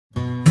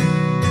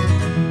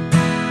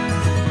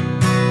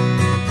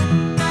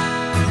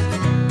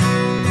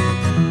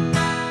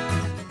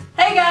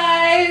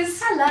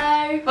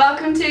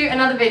to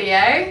another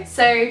video.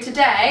 So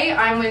today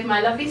I'm with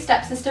my lovely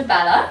stepsister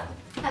Bella.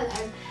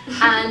 Hello.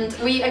 And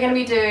we are going to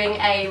be doing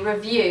a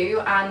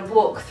review and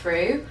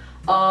walkthrough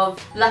of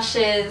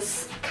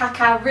Lush's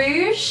Caca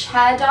Rouge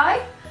hair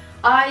dye.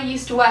 I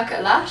used to work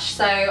at Lush,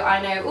 so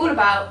I know all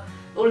about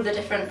all of the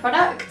different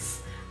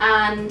products,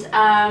 and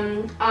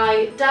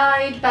I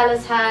dyed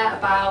Bella's hair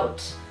about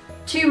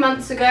 2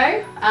 months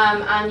ago,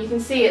 and you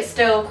can see it's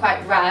still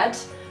quite red,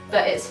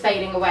 but it's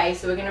fading away,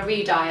 so we're going to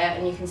re-dye it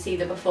and you can see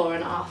the before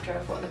and after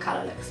of what the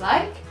colour looks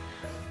like.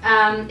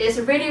 It's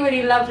a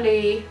really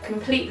lovely,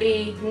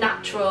 completely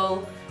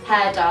natural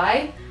hair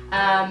dye,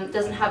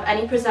 doesn't have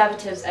any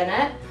preservatives in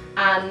it,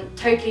 and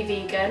totally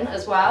vegan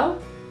as well.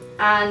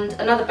 And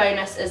another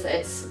bonus is that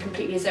it's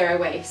completely zero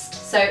waste.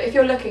 So if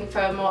you're looking for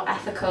a more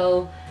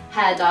ethical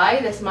hair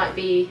dye, this might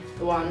be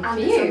the one for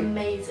you. And it's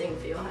amazing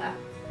for your hair.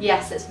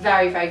 Yes, it's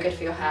very good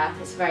for your hair.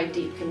 It's a very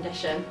deep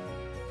condition.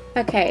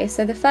 Okay,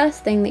 so the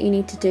first thing that you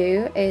need to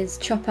do is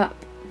chop up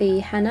the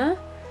henna.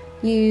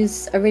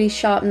 Use a really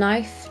sharp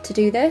knife to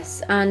do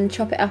this and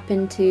chop it up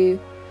into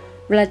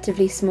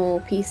relatively small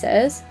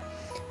pieces.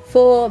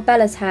 For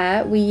Bella's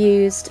hair, we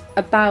used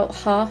about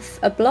half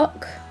a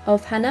block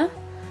of henna,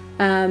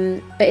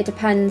 but it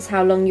depends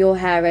how long your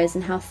hair is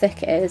and how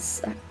thick it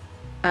is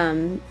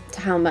to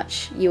how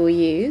much you'll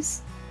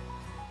use.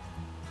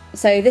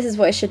 So this is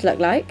what it should look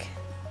like.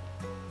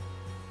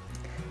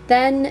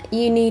 Then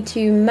you need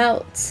to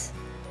melt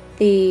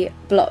the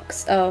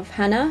blocks of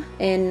henna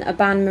in a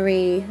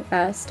bain-marie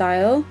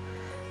style.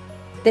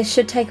 This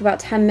should take about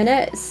 10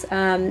 minutes.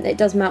 It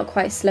does melt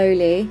quite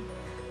slowly,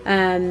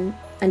 and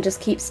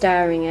just keep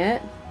stirring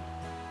it.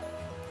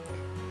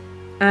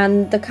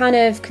 And the kind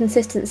of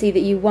consistency that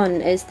you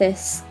want is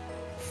this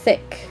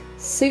thick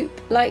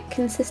soup-like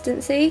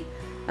consistency.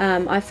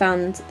 I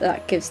found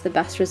that gives the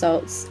best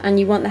results, and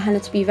you want the henna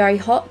to be very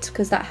hot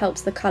because that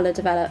helps the colour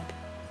develop.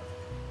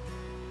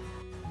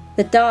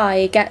 The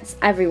dye gets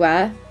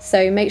everywhere,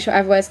 so make sure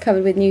everywhere's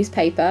covered with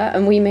newspaper,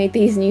 and we made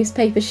these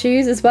newspaper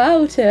shoes as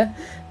well to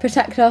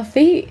protect our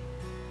feet.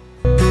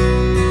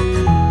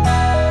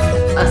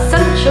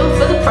 Essential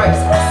for the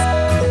process.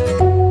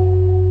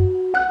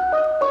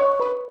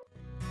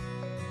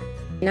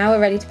 Now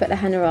we're ready to put the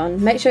henna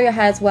on. Make sure your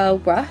hair's well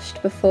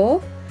brushed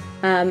before,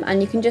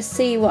 and you can just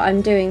see what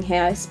I'm doing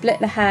here. I split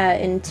the hair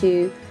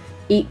into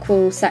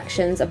equal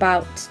sections,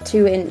 about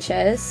 2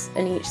 inches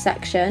in each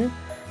section.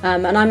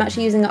 And I'm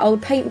actually using an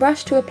old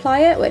paintbrush to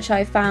apply it, which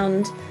I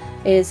found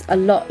is a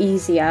lot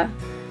easier.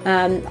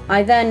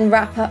 I then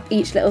wrap up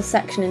each little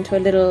section into a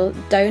little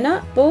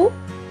donut ball.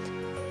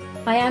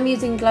 I am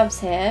using gloves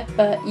here,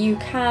 but you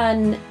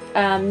can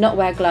not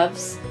wear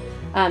gloves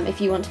if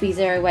you want to be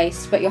zero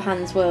waste, but your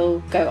hands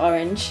will go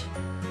orange.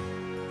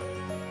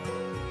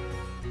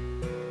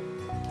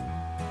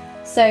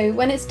 So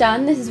when it's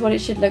done, this is what it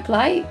should look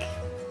like.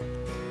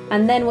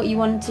 And then what you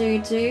want to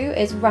do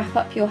is wrap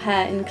up your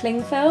hair in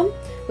cling film,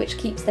 which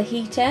keeps the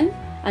heat in,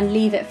 and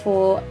leave it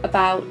for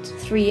about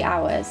 3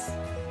 hours.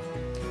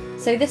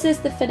 So this is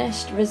the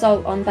finished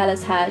result on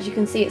Bella's hair. As you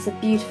can see, it's a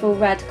beautiful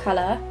red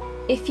colour.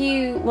 If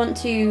you want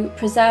to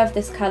preserve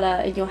this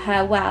colour in your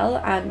hair well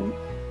and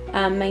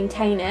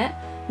maintain it,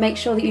 make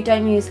sure that you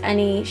don't use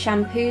any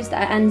shampoos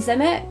that are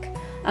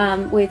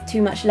enzymic with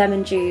too much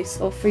lemon juice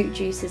or fruit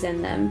juices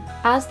in them.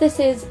 As this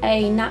is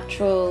a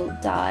natural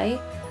dye,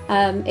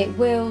 it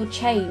will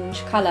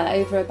change colour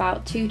over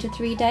about 2 to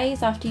 3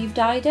 days after you've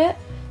dyed it.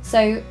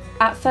 So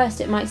at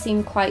first it might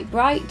seem quite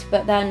bright,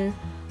 but then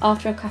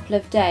after a couple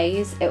of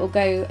days it will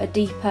go a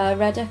deeper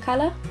redder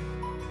colour.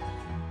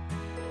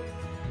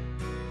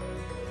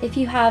 If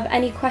you have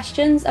any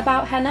questions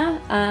about henna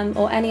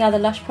or any other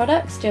Lush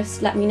products,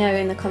 just let me know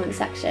in the comment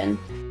section.